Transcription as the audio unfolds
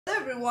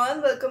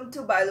everyone, welcome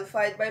to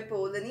Biolofied by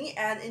Poulani,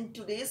 and in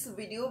today's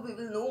video we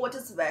will know what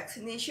is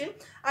vaccination.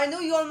 I know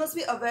you all must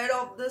be aware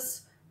of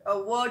this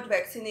word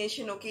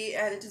vaccination, okay,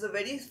 and it is a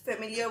very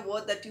familiar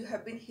word that you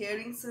have been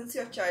hearing since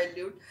your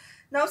childhood.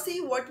 Now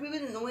see what we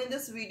will know in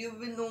this video.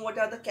 We will know what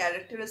are the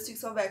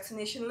characteristics of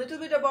vaccination, a little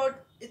bit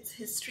about its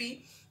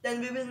history.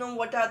 Then we will know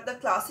what are the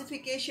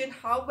classification,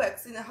 how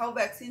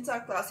vaccines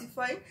are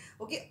classified.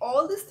 Okay,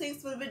 all these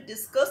things will be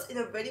discussed in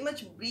a very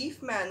much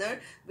brief manner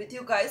with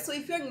you guys. So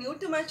if you are new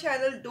to my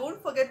channel,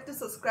 don't forget to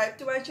subscribe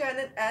to my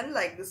channel and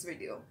like this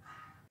video.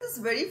 This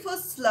very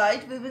first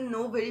slide, we will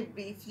know very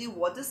briefly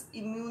what is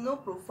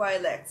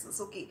immunoprophylaxis.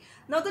 Okay,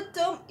 now the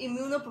term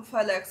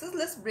immunoprophylaxis,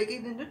 let's break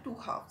it into two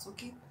halves.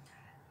 Okay,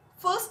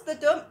 first the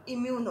term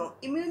immuno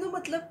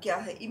मतलब क्या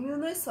है?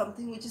 Immuno is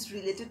something which is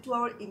related to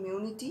our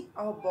immunity,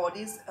 our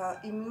body's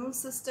immune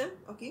system.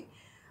 Okay,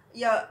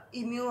 या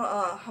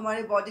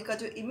हमारे body का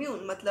जो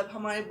immune मतलब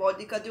हमारे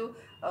body का जो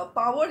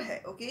पावर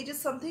है. Okay, it is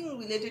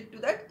something related to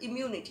that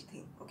immunity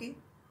thing. Okay,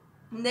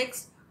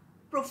 next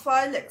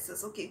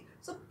prophylaxis. Okay,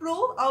 so pro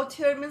out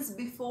here means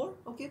before.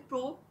 Okay,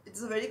 pro,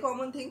 it's a very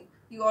common thing,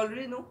 you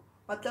already know,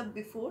 मतलब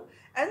before.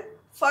 And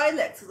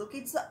phylaxis, okay,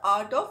 it's the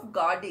art of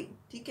guarding.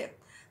 ठीक है,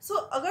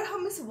 so अगर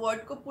हम इस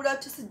word को पूरा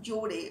अच्छे से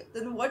जोड़े,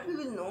 then what we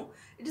will know,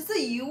 it is the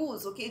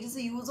use, okay, it is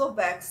the use of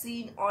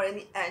vaccine or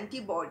any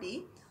antibody,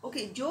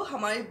 okay, जो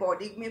हमारे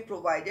body में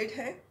provided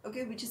है,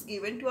 okay, which is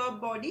given to our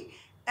body,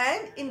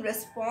 and in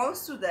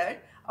response to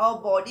that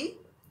our body,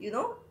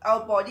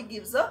 our body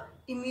gives a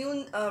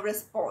immune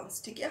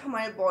response. ठीक है,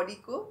 हमारे body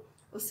को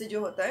उससे जो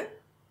होता है,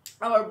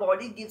 our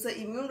body gives an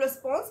immune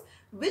response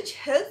which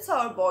helps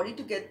our body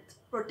to get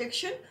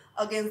protection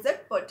against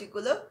that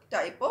particular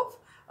type of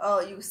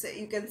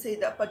you can say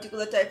that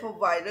particular type of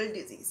viral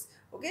disease.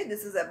 Okay,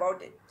 this is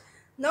about it.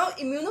 Now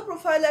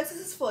immunoprophylaxis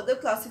is further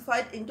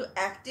classified into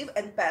active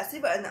and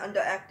passive, and under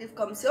active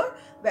comes your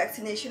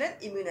vaccination and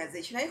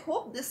immunization. I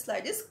hope this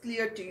slide is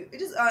clear to you.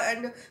 It is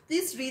and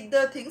please read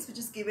the things which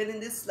is given in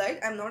this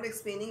slide. I'm not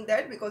explaining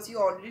that because you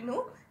already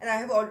know and I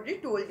have already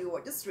told you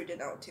what is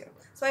written out here.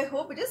 So I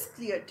hope it is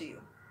clear to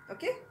you.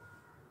 Okay,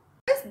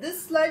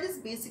 this slide is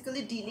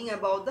basically dealing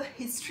about the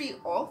history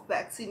of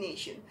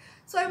vaccination.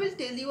 So I will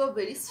tell you a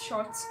very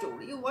short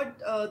story what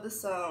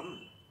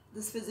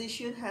this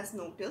physician has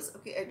noticed.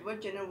 Okay,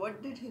 Edward Jenner,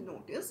 what did he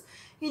notice?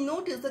 He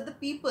noticed that the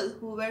people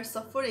who were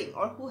suffering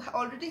or who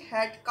already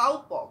had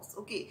cowpox,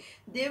 okay,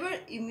 they were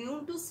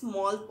immune to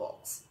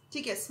smallpox.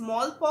 ठीक है,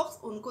 smallpox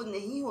उनको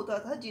नहीं होता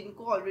था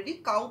जिनको already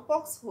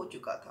cowpox हो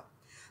चुका था.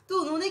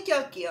 तो उन्होंने क्या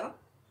किया?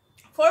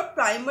 For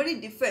primary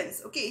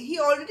defense, okay, he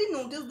already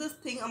noticed this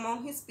thing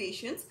among his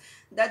patients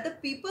that the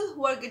people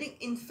who are getting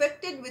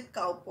infected with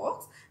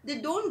cowpox,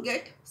 they don't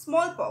get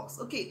smallpox.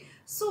 Okay,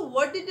 so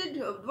what did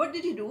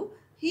he do?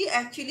 He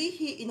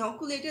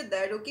inoculated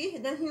that. Okay,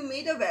 then he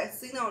made a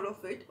vaccine out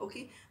of it.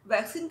 Okay,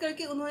 vaccine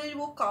करके उन्होंने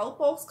वो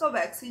cowpox का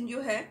vaccine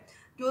जो है,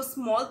 जो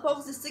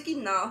smallpox जिससे कि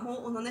ना हो,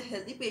 उन्होंने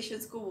healthy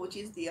patients को वो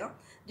चीज़ दिया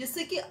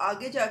जिससे कि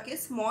आगे जाके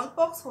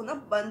smallpox होना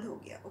बंद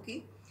हो गया.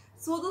 Okay,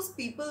 so those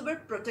people were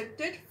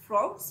protected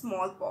from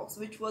smallpox,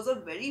 which was a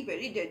very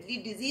deadly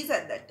disease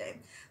at that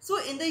time. So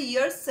in the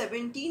year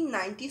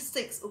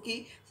 1796,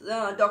 okay,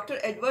 Dr.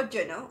 Edward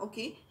Jenner,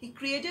 okay, he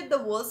created the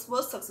world's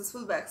first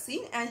successful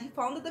vaccine, and he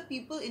found that the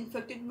people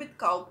infected with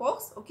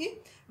cowpox, okay,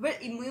 were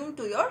immune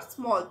to your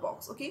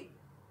smallpox. Okay,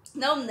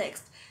 now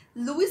next,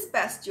 Louis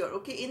Pasteur,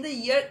 okay, in the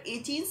year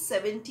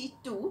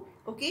 1872,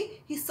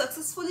 okay, he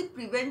successfully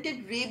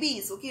prevented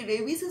rabies. Okay,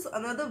 rabies is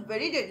another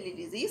very deadly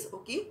disease,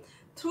 okay,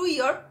 through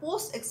your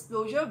post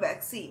exposure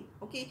vaccine.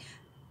 Okay,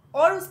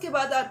 और उसके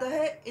बाद आता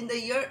है in the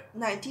year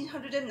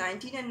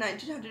 1919 and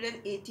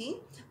 1918,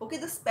 okay,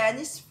 the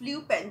Spanish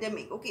flu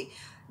pandemic. Okay,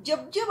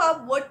 जब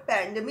आप word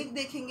pandemic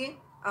देखेंगे,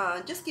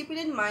 just keep it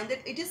in mind that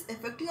it is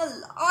affecting a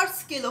large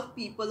scale of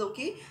people.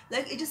 Okay,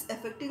 like it is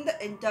affecting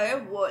the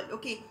entire world.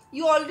 Okay,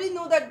 you already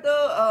know that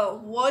the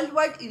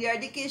worldwide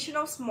eradication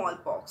of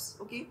smallpox,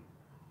 okay,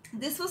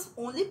 this was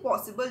only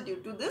possible due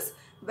to this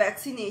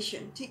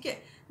vaccination. ठीक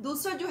है,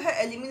 दूसरा जो है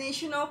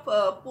elimination of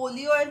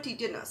polio and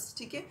tetanus.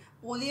 ठीक है,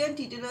 polio and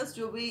tetanus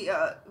जो भी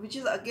which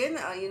is again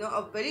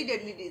a very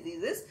deadly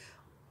diseases,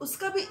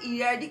 उसका भी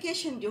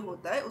eradication जो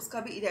होता है,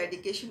 उसका भी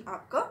eradication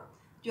आपका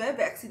जो है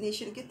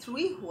vaccination के थ्रू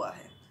ही हुआ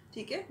है.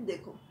 ठीक है,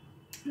 देखो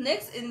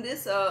next in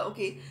this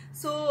okay,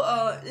 so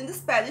in the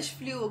Spanish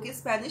flu, okay,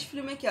 Spanish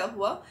flu में क्या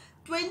हुआ,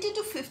 20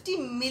 to 50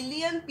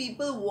 million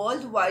people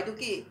worldwide,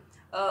 okay,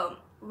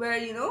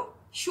 were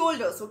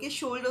shoulders, okay,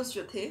 shoulders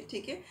जो थे,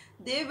 ठीक है,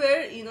 they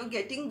were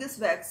getting this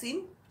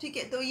vaccine. ठीक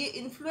है, तो ये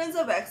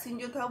इन्फ्लुएंजा वैक्सीन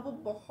जो था वो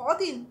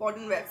बहुत ही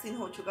important वैक्सीन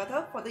हो चुका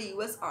था for the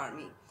US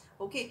Army.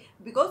 Okay,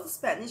 because the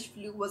Spanish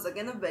flu was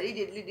again a very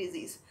deadly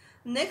disease.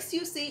 Next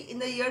you see in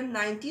the year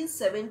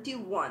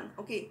 1971,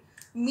 okay,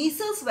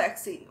 measles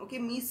vaccine. Okay,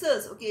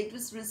 measles, okay, it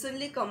was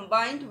recently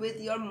combined with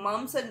your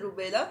mumps and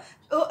rubella,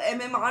 जो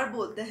MMR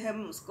बोलते हैं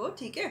हम उसको,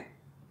 ठीक है,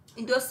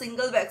 into a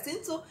single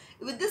vaccine. So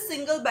with this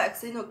single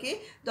vaccine,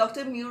 okay,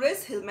 Dr.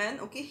 Maurice Hilleman,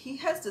 okay, he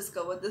has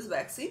discovered this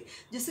vaccine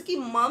जिससे कि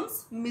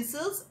mumps,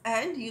 measles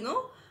and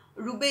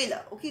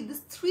rubella. Okay, these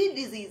three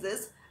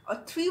diseases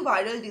or three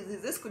viral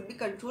diseases could be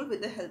controlled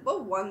with the help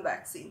of one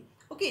vaccine.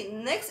 Okay,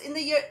 next in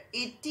the year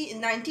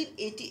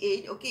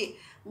 1988, okay,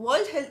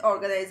 World Health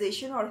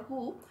Organization or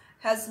WHO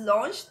has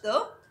launched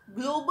the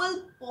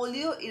Global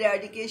Polio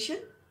Eradication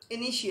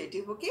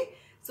Initiative. Okay,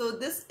 so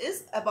this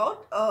is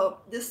about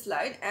this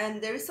slide,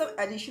 and there is some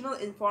additional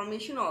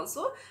information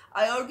also.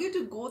 I urge you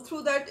to go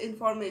through that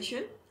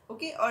information.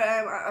 Okay, or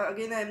I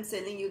am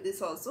telling you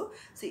this also.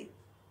 See,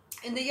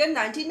 in the year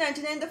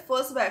 1999, the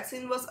first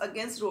vaccine was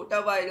against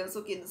rotavirus.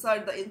 Okay, these are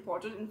the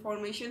important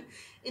information.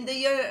 In the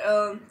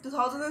year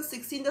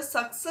 2016, the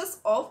success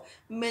of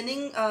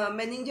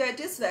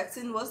meningitis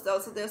vaccine was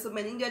also there. So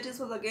meningitis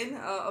was again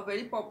a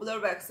very popular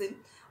vaccine.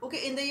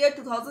 Okay, in the year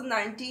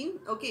 2019,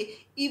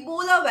 okay,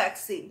 Ebola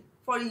vaccine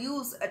for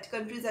use at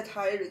countries at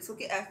high risk.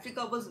 Okay,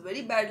 Africa was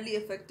very badly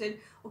affected,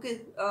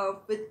 okay,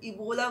 with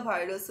Ebola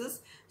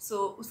viruses.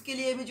 So उसके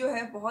लिए भी जो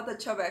है बहुत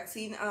अच्छा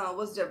vaccine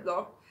was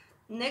developed.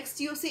 Next,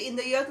 you see in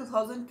the year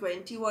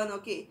 2021,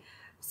 okay,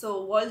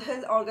 so World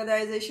Health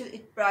Organization,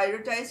 it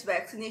prioritized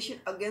vaccination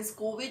against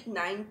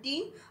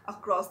COVID-19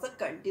 across the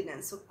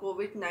continent. So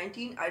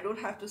COVID-19, I don't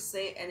have to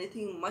say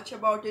anything much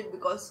about it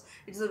because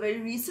it's a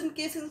very recent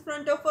case in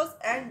front of us,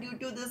 and due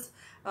to this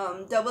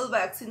double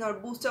vaccine or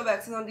booster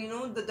vaccine,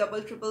 or the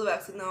double triple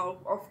vaccine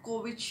of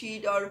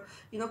Covishield or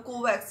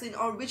Covaxin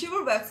or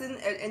whichever vaccine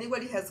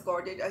anybody has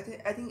got it,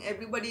 I think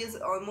everybody is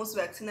almost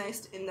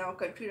vaccinated in our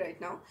country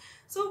right now.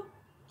 So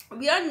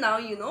we are now,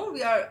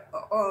 we are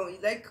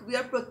we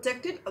are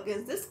protected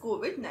against this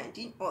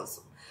COVID-19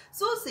 also.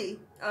 So see,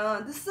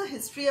 this is a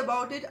history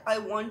about it. I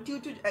want you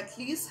to at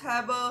least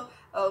have a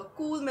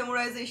cool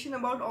memorization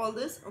about all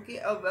this. Okay,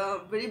 a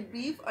very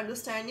brief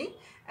understanding,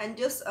 and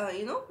just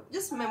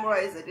just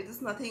memorize it. It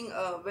is nothing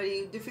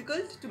very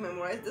difficult to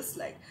memorize this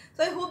slide.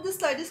 So I hope this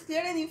slide is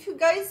clear, and if you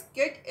guys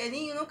get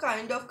any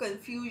kind of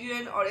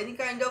confusion or any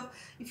kind of,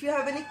 if you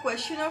have any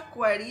question or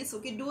queries,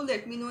 okay, do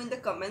let me know in the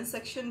comment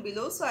section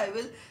below, so I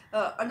will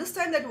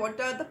understand that what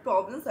are the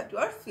problems that you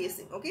are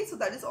facing. Okay, so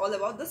that is all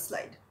about the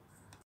slide.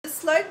 This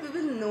slide we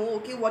will know,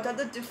 okay, what are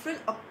the different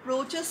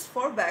approaches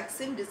for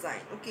vaccine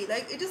design. Okay,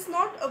 like it is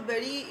not a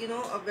very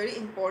a very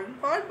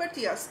important part, but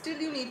yeah, still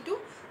you need to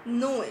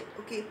know it.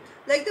 Okay,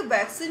 like the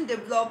vaccine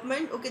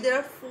development, okay, there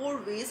are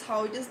 4 ways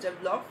how it is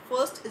developed.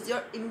 First is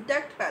your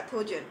intact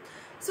pathogen.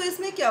 So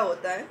इसमें क्या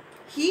होता है,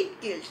 heat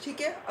killed,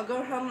 ठीक है,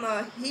 अगर हम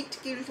heat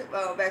killed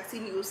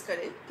vaccine use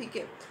करें, ठीक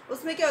है,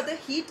 उसमें क्या होता है,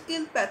 heat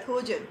killed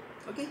pathogen,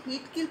 okay,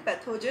 heat kill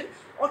pathogen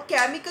or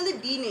chemically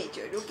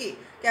denatured, okay,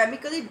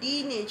 chemically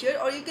denatured,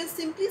 or you can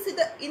simply see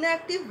the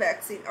inactive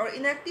vaccine or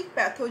inactive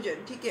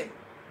pathogen, ठीक है,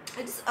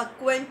 it is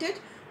acquainted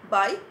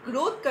by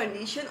growth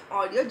condition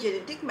or your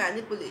genetic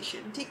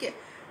manipulation, ठीक है.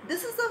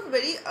 This is a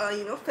very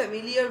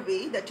familiar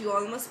way that you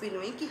all must be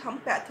knowing कि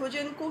हम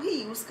pathogen को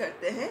ही use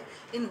करते हैं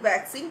in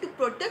vaccine to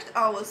protect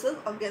ourselves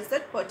against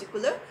that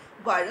particular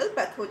viral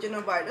pathogen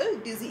or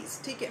viral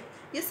disease, ठीक है.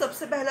 ये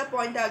सबसे पहला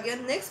point आ गया.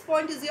 Next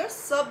point is your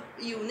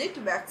sub-unit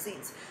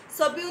vaccines.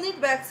 Sub-unit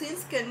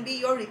vaccines can be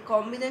your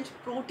recombinant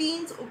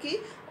proteins, okay,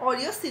 or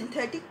your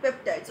synthetic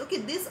peptides. Okay,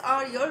 these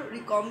are your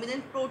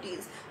recombinant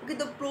proteins. Okay,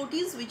 the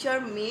proteins which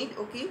are made,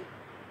 okay,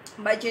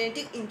 bye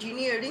genetic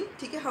engineering,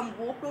 ठीक है, हम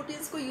वो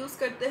proteins को use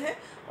करते हैं,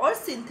 और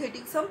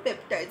synthetic some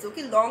peptides,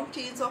 okay, long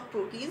chains of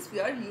proteins we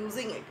are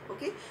using it,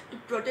 okay, to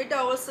protect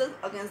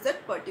ourselves against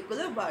that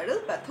particular viral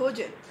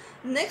pathogen.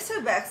 Next है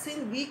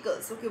vaccine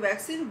vehicles. Okay,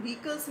 vaccine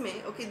vehicles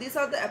में, okay, this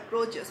are the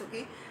approaches.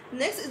 Okay,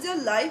 next is your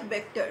live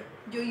vector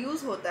जो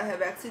use होता है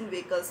vaccine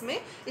vehicles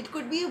में. It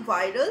could be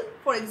viral,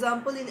 for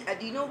example in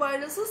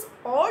एडिनोवायरसेस,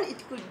 और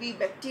it could be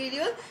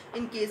bacterial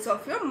in case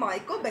of your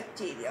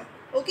mycobacteria.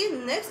 Okay,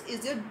 next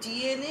is your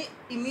DNA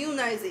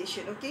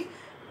immunization. Okay,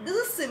 this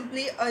is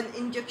simply an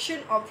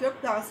injection of your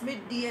plasmid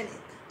DNA.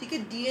 ठीक है,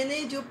 DNA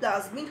जो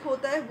plasmid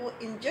होता है वो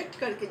inject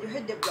करके जो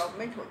है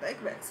डेवलपमेंट होता है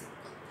एक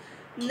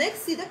vaccine.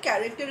 Next see the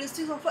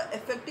characteristics of a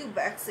effective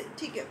vaccine.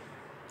 ठीक है,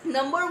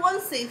 नंबर 1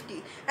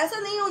 सेफ्टी. ऐसा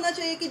नहीं होना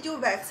चाहिए कि जो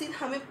वैक्सीन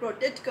हमें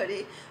प्रोटेक्ट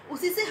करे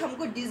उसी से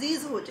हमको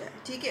डिजीज़ हो जाए.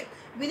 ठीक है,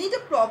 we need a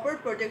proper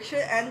protection,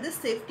 and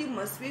this safety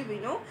must be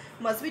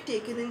must be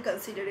taken in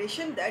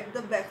consideration that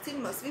the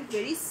vaccine must be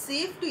very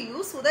safe to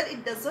use so that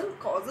it doesn't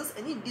causes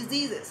any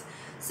diseases.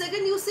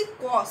 Second, you see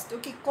cost.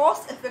 Okay,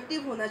 cost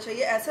effective होना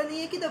चाहिए. ऐसा नहीं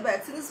है कि the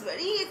vaccine is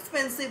very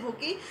expensive,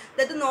 okay,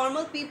 that the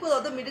normal people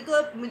और the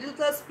middle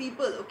class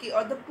people, okay,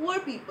 और the poor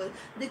people,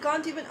 they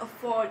can't even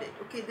afford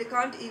it. Okay, they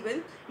can't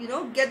even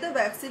get the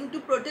vaccine to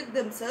protect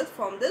themselves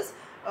from this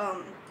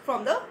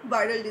from the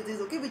viral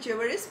disease, okay,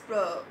 whichever is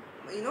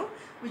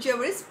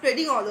whichever is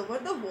spreading all over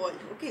the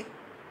world. Okay,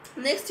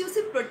 next you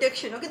see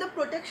protection. Okay, the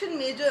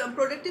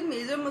protective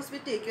measure must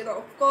be taken.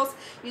 Of course,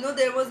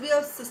 there must be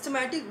a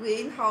systematic way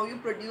in how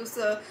you produce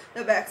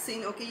the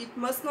vaccine. Okay, it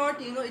must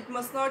not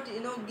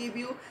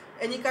give you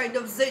any kind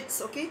of zits.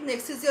 Okay,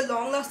 next is your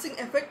long lasting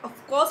effect.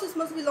 Of course it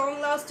must be long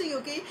lasting.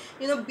 Okay,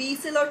 B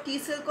cell और T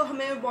cell को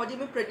हमें body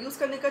में produce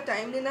करने का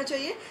time लेना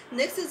चाहिए.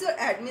 Next is your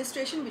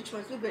administration which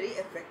must be very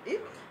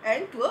effective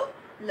and to a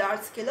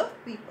large scale of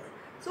people.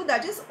 So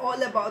that is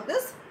all about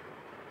this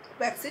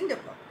vaccine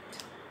development.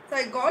 So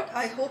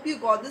I hope you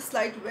got this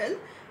slide well,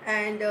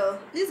 and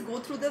please go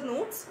through the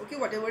notes, okay,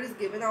 whatever is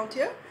given out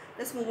here.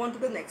 Let's move on to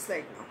the next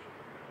slide now.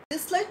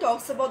 This slide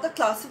talks about the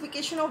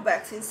classification of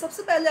vaccines.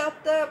 सबसे पहले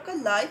आता है आपका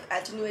live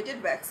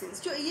attenuated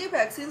vaccines. जो ये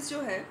vaccines जो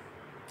हैं,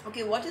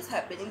 okay, what is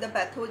happening, the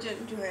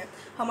pathogen जो है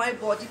हमारे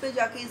बॉडी पे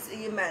जाके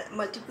ये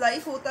मल्टीप्लाई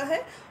होता है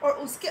और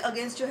उसके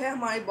अगेंस्ट जो है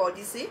हमारी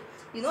बॉडी से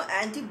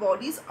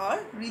antibodies are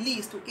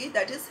released, okay,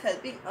 that is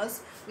helping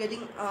us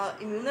getting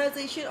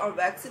immunisation और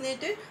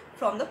vaccinated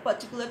from the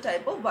particular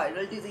type of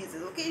viral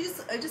diseases. Okay,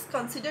 it is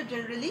considered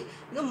generally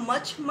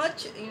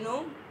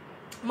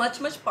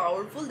much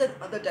powerful than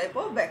other type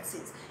of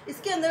vaccines.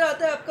 इसके अंदर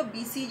आता है आपका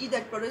BCG,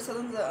 that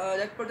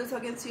protects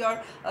against your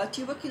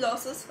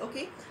tuberculosis,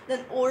 okay,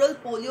 then oral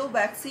polio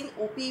vaccine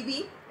OPV,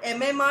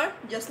 MMR,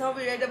 just now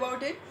we read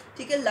about it,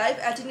 ठीक है,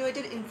 live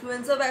attenuated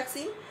influenza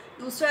vaccine.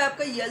 दूसरा है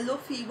आपका yellow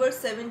fever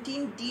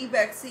 17D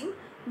vaccine.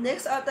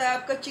 Next आता है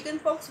आपका chicken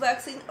pox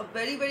vaccine, a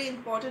very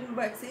important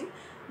vaccine.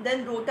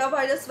 Then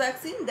rotavirus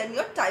vaccine, then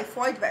your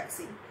typhoid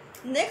vaccine.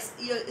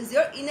 Next is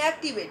your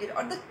inactivated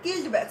और the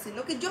killed vaccine,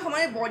 okay, जो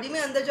हमारे body में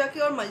अंदर जाके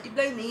और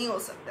मल्टीप्लाई नहीं हो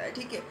सकता है,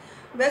 ठीक है.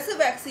 वैसे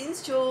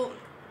वैक्सीन्स जो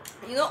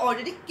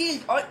ऑलरेडी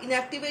किल्ड और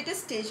इनएक्टिवेटेड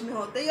स्टेज में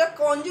होते हैं या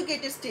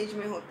कॉन्जुगेटेड स्टेज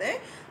में होते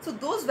हैं, so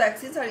those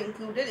vaccines are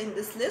included in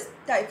this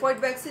list. Typhoid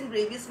vaccine,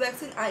 rabies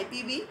vaccine,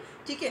 IPV,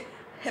 ठीक है,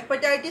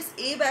 हेपेटाइटिस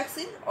A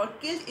वैक्सीन और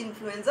किल्ड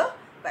इन्फ्लुएंजा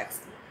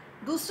वैक्सीन.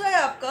 दूसरा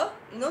है आपका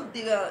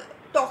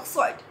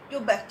टॉक्सॉइड, जो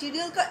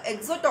बैक्टीरियल का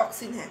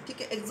एक्सोटॉक्सिन है,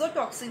 ठीक है,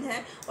 एक्सोटॉक्सिन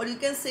है, और you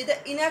can say the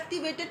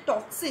inactivated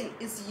toxin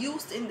is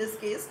used in this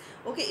case,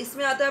 okay.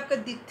 इसमें आता है आपका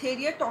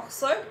डिप्थेरिया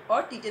टॉक्सॉइड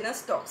और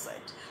tetanus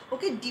toxoid,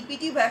 okay.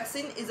 DPT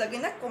vaccine is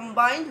again a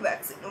combined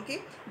vaccine, okay.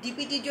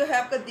 DPT जो है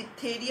आपका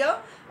डिप्थेरिया,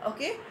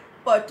 ओके,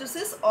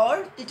 पर्टुसिस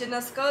और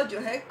टिटेनस का जो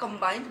है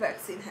कंबाइंड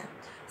वैक्सीन है.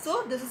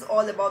 So this is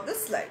all about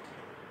this slide.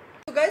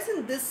 So guys,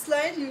 in this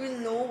slide you will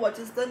know what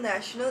is the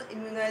national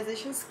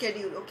immunization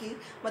schedule, okay,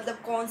 मतलब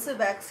कौन से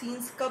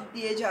वैक्सीन्स कब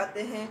दिए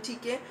जाते हैं,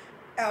 ठीक है,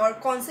 और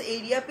कौन से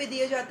एरिया पे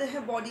दिए जाते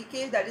हैं बॉडी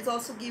के, that is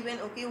also given,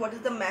 okay. What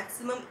is the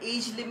maximum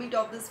age limit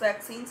of this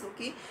vaccines,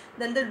 okay.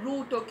 Then the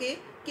root, okay,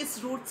 किस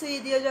रूट से ये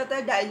दिया जाता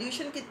है,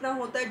 डाइल्यूशन कितना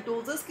होता है,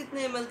 डोजेस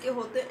कितने ml के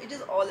होते हैं, it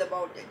is all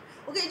about it,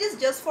 okay. It is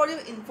just for your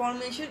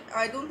information.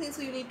 I don't think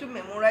so you need to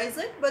memorise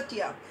it, but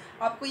या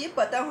आपको ये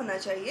पता होना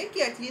चाहिए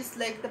कि at least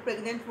like the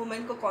pregnant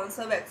women को कौन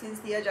सा वैक्सीन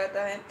दिया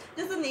जाता है,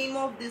 just the name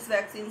of this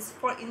vaccines.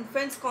 For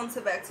infants कौन से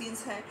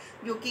वैक्सीन्स हैं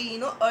जो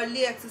कि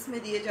अर्ली एक्सेस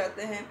में दिए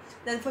जाते हैं.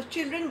 Then for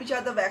children which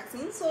are the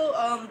vaccine. So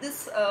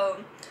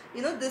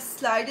this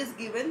slide is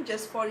given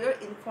just for your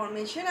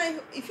information.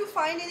 If you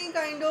find any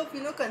kind of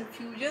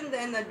confusion,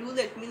 then do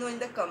let me know in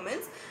the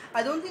comments.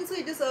 I don't think so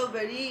it is a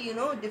very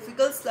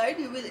difficult slide.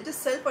 It is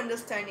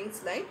self-understanding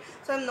slide,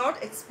 so I'm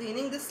not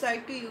explaining this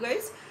slide to you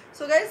guys.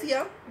 So guys,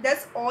 yeah,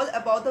 that's all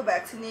about the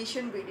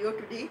vaccination video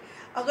today.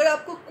 अगर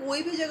आपको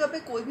कोई भी जगह पे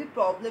कोई भी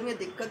problem या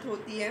दिक्कत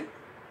होती है,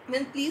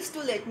 then please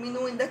do let me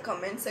know in the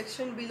comment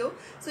section below.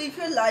 So if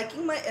you're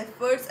liking my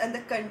efforts and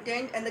the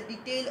content and the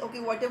detail,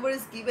 okay, whatever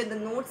is given, the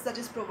notes that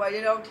is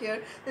provided out here,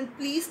 then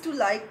please do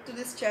like to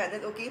this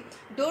channel, okay.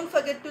 Don't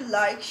forget to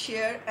like,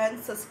 share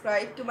and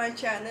subscribe to my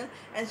channel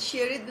and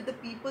share it with the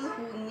people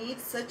who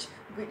need such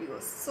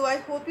videos. So I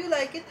hope you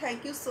like it.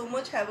 Thank you so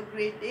much. Have a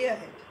great day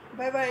ahead.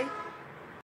 Bye bye.